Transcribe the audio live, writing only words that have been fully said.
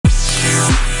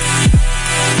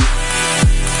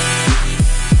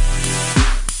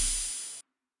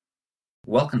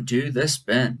Welcome to The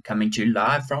Spin, coming to you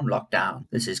live from lockdown.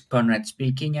 This is Conrad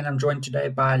speaking, and I'm joined today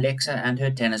by Alexa and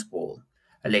her tennis ball.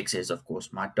 Alexa is, of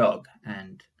course, my dog,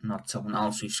 and not someone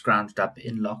else who scrounged up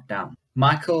in lockdown.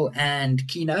 Michael and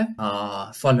Kino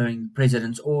are following the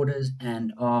president's orders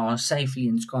and are safely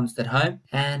ensconced at home,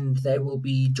 and they will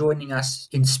be joining us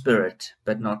in spirit,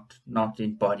 but not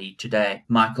in body today.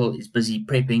 Michael is busy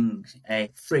prepping a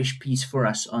fresh piece for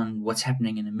us on what's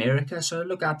happening in America, so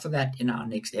look out for that in our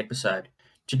next episode.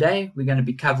 Today, we're going to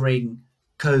be covering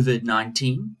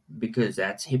Covid-19 because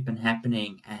that's hip and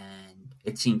happening, and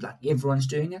it seems like everyone's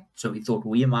doing it, so we thought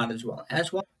we might as well.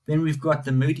 Then we've got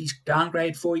the Moody's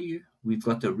downgrade for you. We've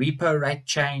got the repo rate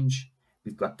change.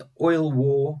 We've got the oil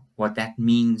war, what that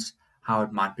means, how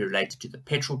it might be related to the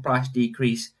petrol price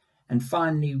decrease. And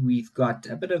finally, we've got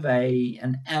a bit of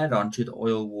an add-on to the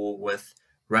oil war with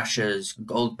Russia's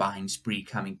gold buying spree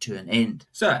coming to an end.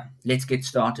 So let's get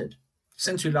started.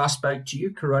 Since we last spoke to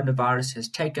you, coronavirus has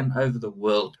taken over the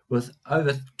world with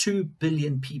over 2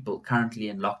 billion people currently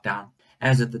in lockdown.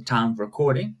 As at the time of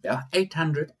recording, there are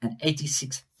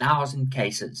 886,000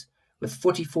 cases with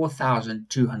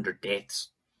 44,200 deaths.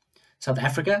 South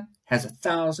Africa has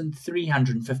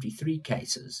 1,353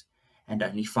 cases and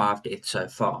only 5 deaths so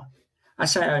far. I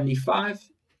say only 5,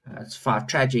 it's 5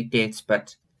 tragic deaths,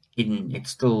 but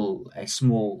it's still a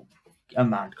small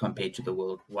amount compared to the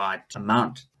worldwide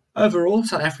amount. Overall,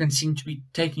 South Africans seem to be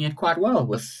taking it quite well,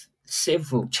 with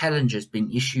several challenges being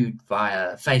issued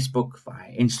via Facebook, via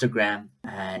Instagram,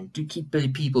 and to keep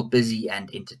people busy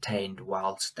and entertained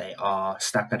whilst they are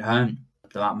stuck at home.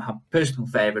 My personal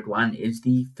favorite one is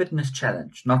the fitness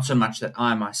challenge. Not so much that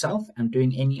I myself am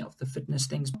doing any of the fitness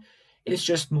things. It's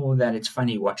just more that it's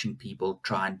funny watching people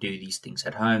try and do these things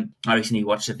at home. I recently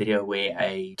watched a video where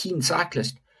a keen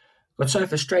cyclist got so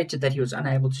frustrated that he was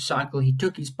unable to cycle, he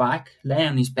took his bike, lay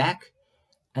on his back,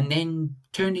 and then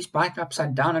turned his bike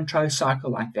upside down and tried to cycle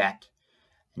like that.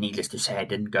 Needless to say, it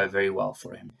didn't go very well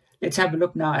for him. Let's have a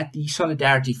look now at the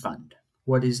Solidarity Fund.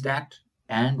 What is that,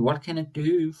 and what can it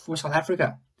do for South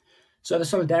Africa? So the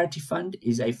Solidarity Fund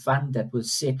is a fund that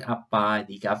was set up by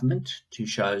the government to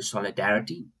show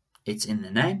solidarity, it's in the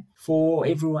name, for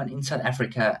everyone in South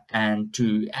Africa, and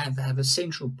to have a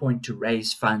central point to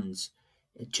raise funds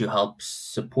to help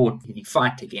support the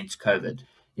fight against COVID.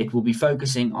 It will be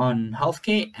focusing on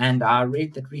healthcare, and I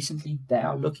read that recently they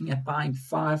are looking at buying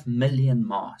 5 million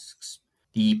masks.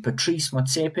 The Patrice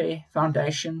Motsepe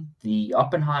Foundation, the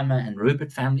Oppenheimer and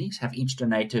Rupert families have each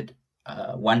donated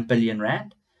 1 billion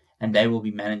rand, and they will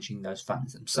be managing those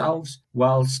funds themselves,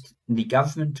 whilst the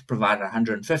government provided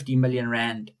 150 million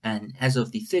rand, and as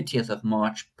of the 30th of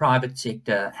March, private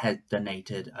sector has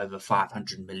donated over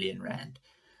 500 million rand.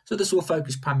 So this will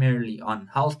focus primarily on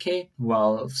healthcare,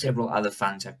 while several other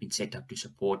funds have been set up to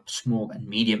support small and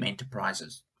medium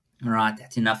enterprises. All right,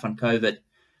 that's enough on COVID.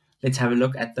 Let's have a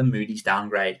look at the Moody's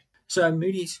downgrade. So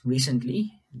Moody's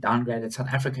recently downgraded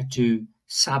South Africa to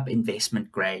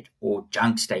sub-investment grade, or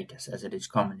junk status as it is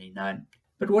commonly known.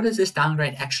 But what does this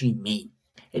downgrade actually mean?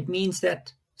 It means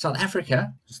that South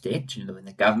Africa's debt, when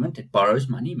the government, it borrows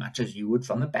money much as you would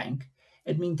from a bank,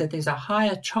 it means that there's a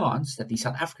higher chance that the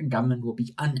South African government will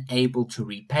be unable to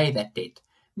repay that debt,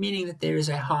 meaning that there is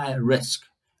a higher risk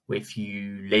if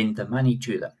you lend the money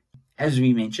to them. As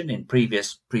we mentioned in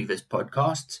previous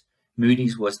podcasts,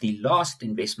 Moody's was the last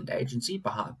investment agency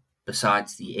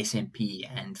besides the S&P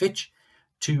and Fitch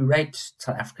to rate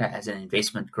South Africa as an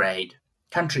investment grade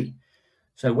country.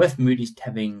 So with Moody's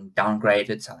having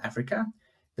downgraded South Africa,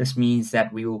 this means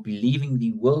that we will be leaving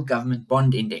the World Government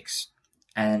Bond Index,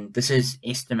 and this is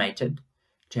estimated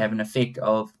to have an effect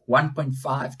of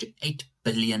 $1.5 to $8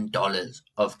 billion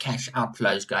of cash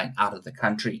outflows going out of the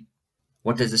country.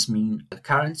 What does this mean for the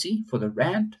currency, for the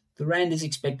rand? The rand is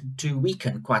expected to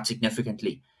weaken quite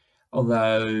significantly,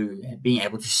 although being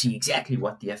able to see exactly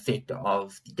what the effect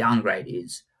of the downgrade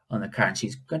is on the currency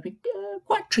is going to be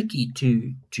quite tricky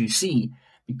to see,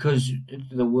 because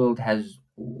the world has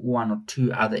one or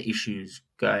two other issues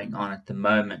going on at the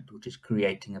moment, which is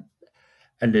creating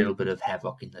a little bit of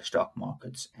havoc in the stock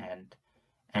markets and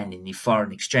in the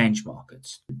foreign exchange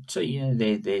markets. So,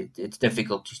 it's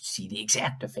difficult to see the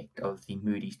exact effect of the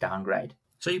Moody's downgrade.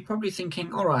 So you're probably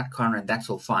thinking, all right, Conrad, that's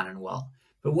all fine and well.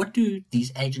 But what do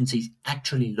these agencies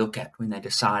actually look at when they're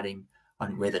deciding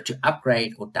on whether to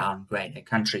upgrade or downgrade a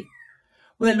country?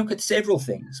 Well, they look at several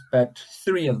things, but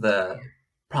 3 of the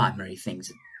primary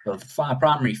things, or the 5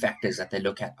 primary factors that they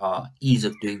look at are ease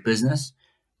of doing business,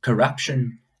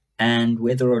 corruption, and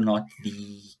whether or not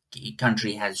the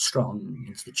country has strong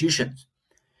institutions.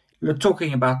 We're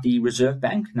talking about the Reserve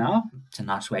Bank now. It's a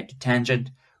nice way to tangent.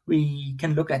 we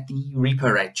can look at the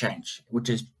repo rate change, which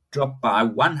has dropped by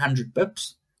 100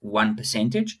 bips,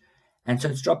 1%, and so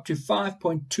it's dropped to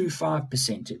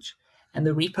 5.25%. And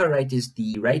the repo rate is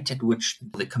the rate at which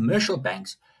the commercial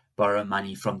banks borrow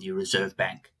money from the Reserve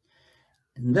Bank.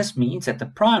 And this means that the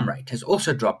prime rate has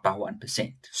also dropped by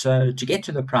 1%. So to get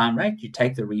to the prime rate, you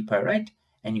take the repo rate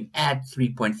and you add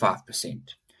 3.5%. And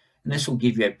this will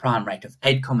give you a prime rate of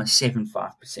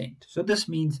 8.75%. So this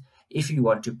means if you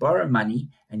want to borrow money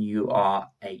and you are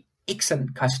an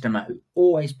excellent customer who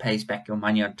always pays back your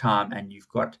money on time and you've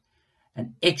got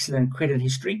an excellent credit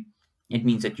history, it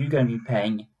means that you're going to be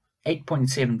paying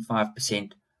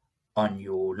 8.75% on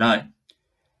your loan.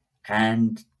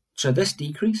 And so this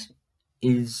decrease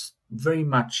is very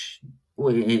much,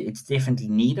 well, it's definitely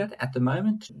needed at the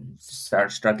moment.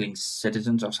 Struggling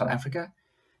citizens of South Africa,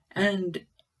 and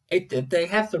they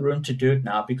have the room to do it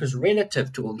now because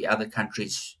relative to all the other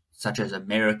countries, such as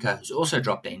America, who's also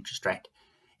dropped their interest rate,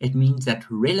 it means that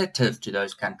relative to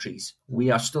those countries, we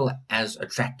are still as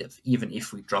attractive, even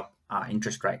if we drop our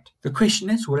interest rate. The question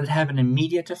is, will it have an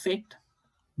immediate effect?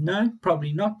 No,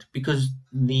 probably not, because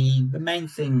the main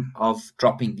thing of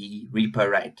dropping the repo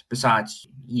rate, besides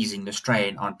easing the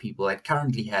strain on people that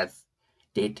currently have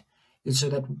debt, is so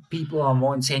that people are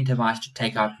more incentivized to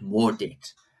take out more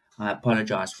debt. I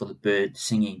apologize for the bird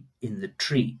singing in the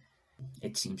tree.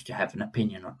 It seems to have an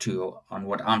opinion or two on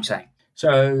what I'm saying.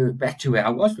 So back to where I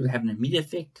was, will it have an immediate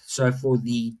effect? So for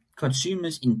the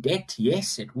consumers in debt,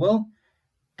 yes, it will.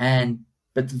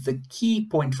 But the key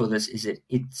point for this is that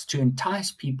it's to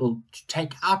entice people to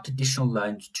take out additional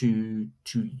loans to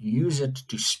use it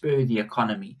to spur the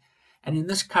economy. And in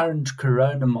this current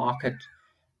corona market,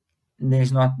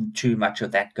 there's not too much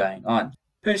of that going on.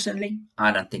 Personally,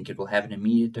 I don't think it will have an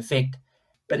immediate effect,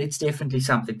 but it's definitely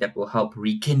something that will help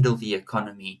rekindle the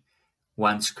economy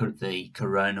once the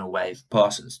corona wave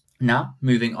passes. Now,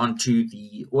 moving on to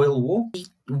the oil war. The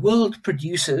world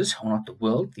produces, or not the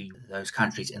world, those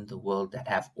countries in the world that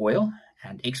have oil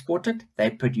and export it,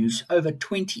 they produce over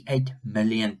 28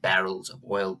 million barrels of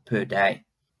oil per day.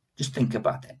 Just think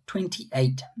about that,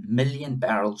 28 million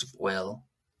barrels of oil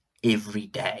every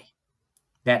day.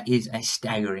 That is a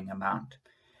staggering amount.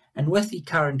 And with the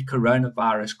current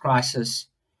coronavirus crisis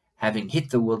having hit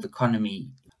the world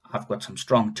economy, I've got some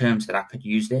strong terms that I could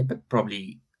use there, but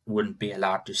probably wouldn't be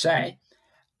allowed to say.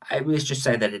 Let's just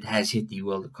say that it has hit the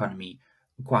world economy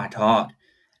quite hard.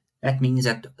 That means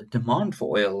that demand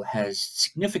for oil has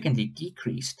significantly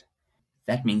decreased.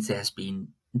 That means there has been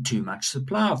too much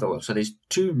supply of the oil. So there's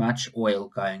too much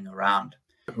oil going around.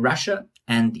 Russia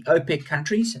and the OPEC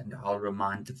countries, and I'll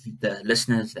remind the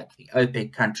listeners that the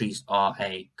OPEC countries are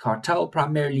a cartel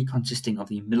primarily consisting of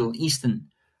the Middle Eastern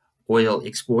oil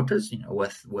exporters,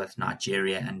 with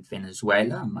Nigeria and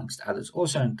Venezuela, amongst others,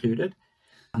 also included.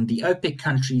 The OPEC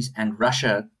countries and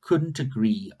Russia couldn't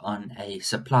agree on a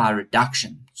supply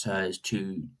reduction so as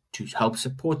to help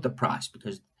support the price,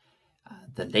 because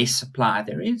the less supply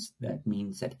there is, that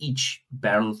means that each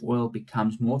barrel of oil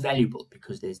becomes more valuable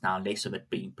because there's now less of it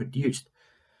being produced.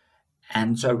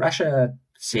 And so Russia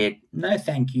said, no,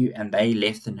 thank you, and they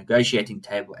left the negotiating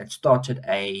table and started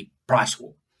a price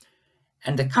war.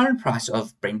 And the current price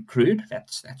of Brent crude,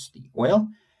 that's the oil,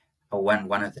 or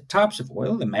one of the types of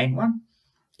oil, the main one,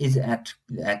 is at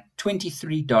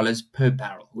 $23 per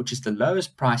barrel, which is the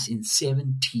lowest price in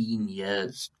 17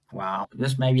 years. Wow.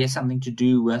 This maybe has something to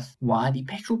do with why the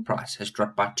petrol price has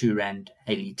dropped by 2 Rand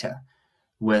a litre.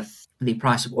 With the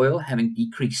price of oil having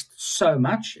decreased so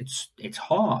much, it's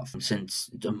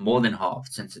more than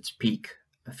halved since its peak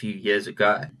a few years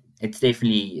ago. It's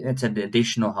an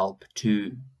additional help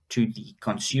to the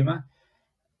consumer,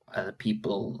 the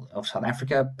people of South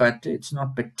Africa, but it's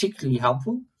not particularly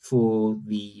helpful for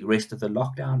the rest of the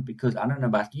lockdown, because I don't know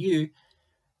about you,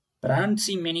 but I don't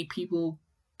see many people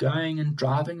going and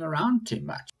driving around too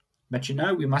much. But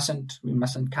we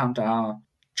mustn't count our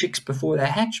chicks before they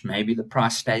hatch. Maybe the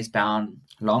price stays down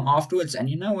long afterwards, and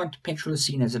you know what? Petrol is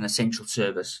seen as an essential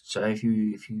service. So if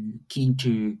you're keen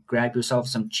to grab yourself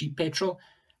some cheap petrol,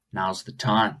 now's the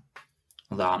time.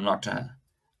 Although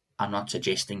I'm not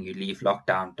suggesting you leave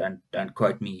lockdown. Don't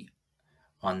quote me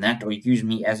on that or use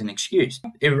me as an excuse.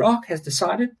 Iraq has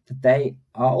decided that they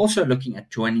are also looking at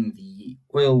joining the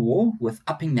oil war with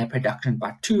upping their production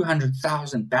by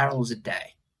 200,000 barrels a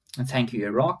day. And thank you,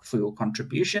 Iraq, for your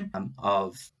contribution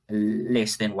of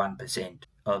less than 1%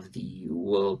 of the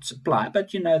world supply. But,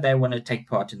 they want to take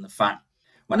part in the fun.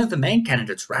 One of the main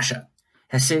candidates, Russia,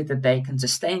 has said that they can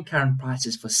sustain current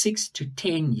prices for 6 to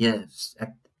 10 years.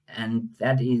 And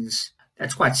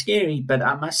that's quite scary, but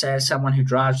I must say, as someone who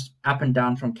drives up and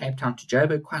down from Cape Town to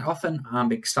Joburg quite often,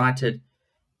 I'm excited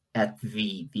at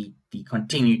the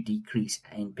continued decrease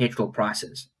in petrol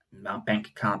prices, my bank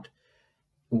account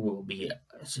will be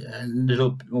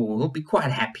will be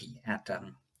quite happy at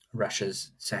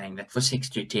Russia's saying that for 6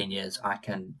 to 10 years I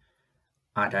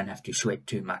don't have to sweat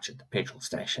too much at the petrol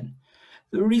station.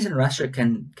 The reason Russia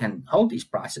can hold these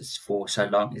prices for so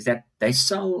long is that they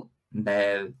sell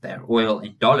their oil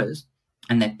in dollars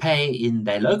and they pay in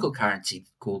their local currency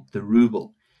called the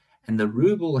ruble. And the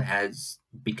ruble has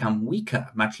become weaker,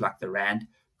 much like the rand,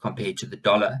 compared to the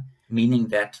dollar, meaning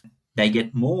that they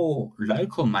get more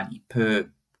local money per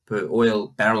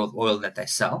barrel of oil that they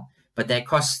sell, but their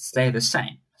costs stay the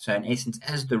same. So in essence,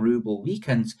 as the ruble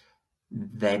weakens,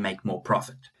 they make more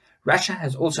profit. Russia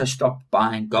has also stopped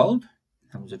buying gold.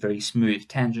 That was a very smooth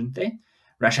tangent there.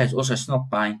 Russia has also stopped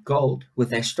buying gold with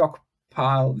their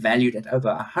stockpile valued at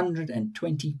over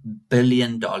 $120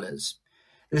 billion. This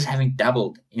is having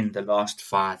doubled in the last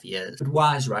 5 years. But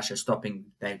why is Russia stopping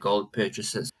their gold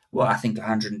purchases? Well, I think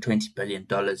 $120 billion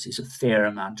is a fair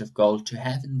amount of gold to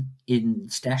have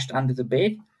stashed under the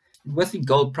bed. With the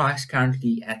gold price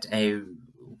currently at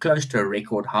close to a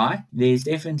record high, there's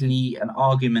definitely an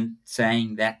argument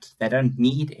saying that they don't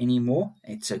need any more.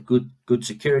 It's a good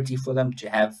security for them to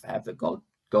have the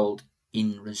gold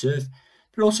in reserve.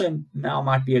 But also now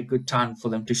might be a good time for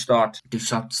them to start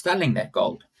selling that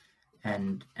gold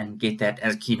and get that,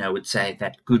 as Kino would say,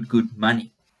 that good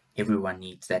money. Everyone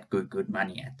needs that good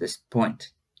money at this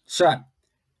point. So,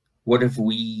 what have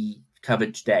we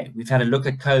covered today? We've had a look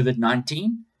at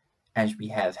COVID-19, as we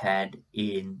have had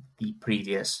in the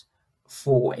previous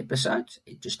 4 episodes.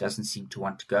 It just doesn't seem to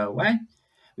want to go away.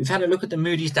 We've had a look at the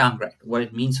Moody's downgrade, what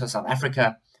it means for South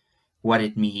Africa, what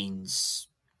it means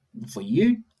for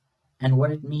you, and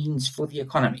what it means for the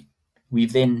economy.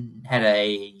 We've then had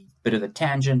a bit of a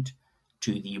tangent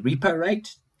to the repo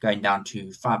rate, going down to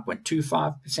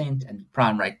 5.25% and the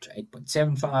prime rate to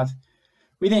 8.75%.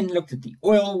 We then looked at the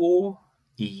oil war,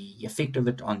 the effect of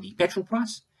it on the petrol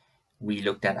price. We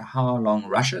looked at how long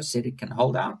Russia said it can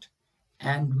hold out,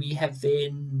 and we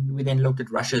then looked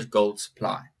at Russia's gold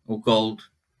supply,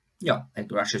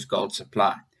 Russia's gold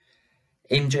supply.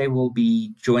 MJ will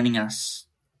be joining us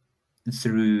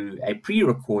through a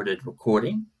pre-recorded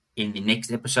recording in the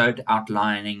next episode,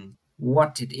 outlining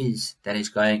what it is that is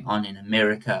going on in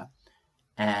America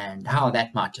and how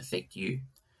that might affect you.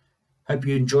 Hope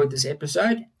you enjoyed this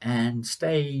episode, and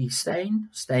stay sane,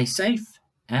 stay safe,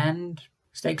 and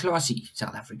stay classy,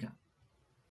 South Africa.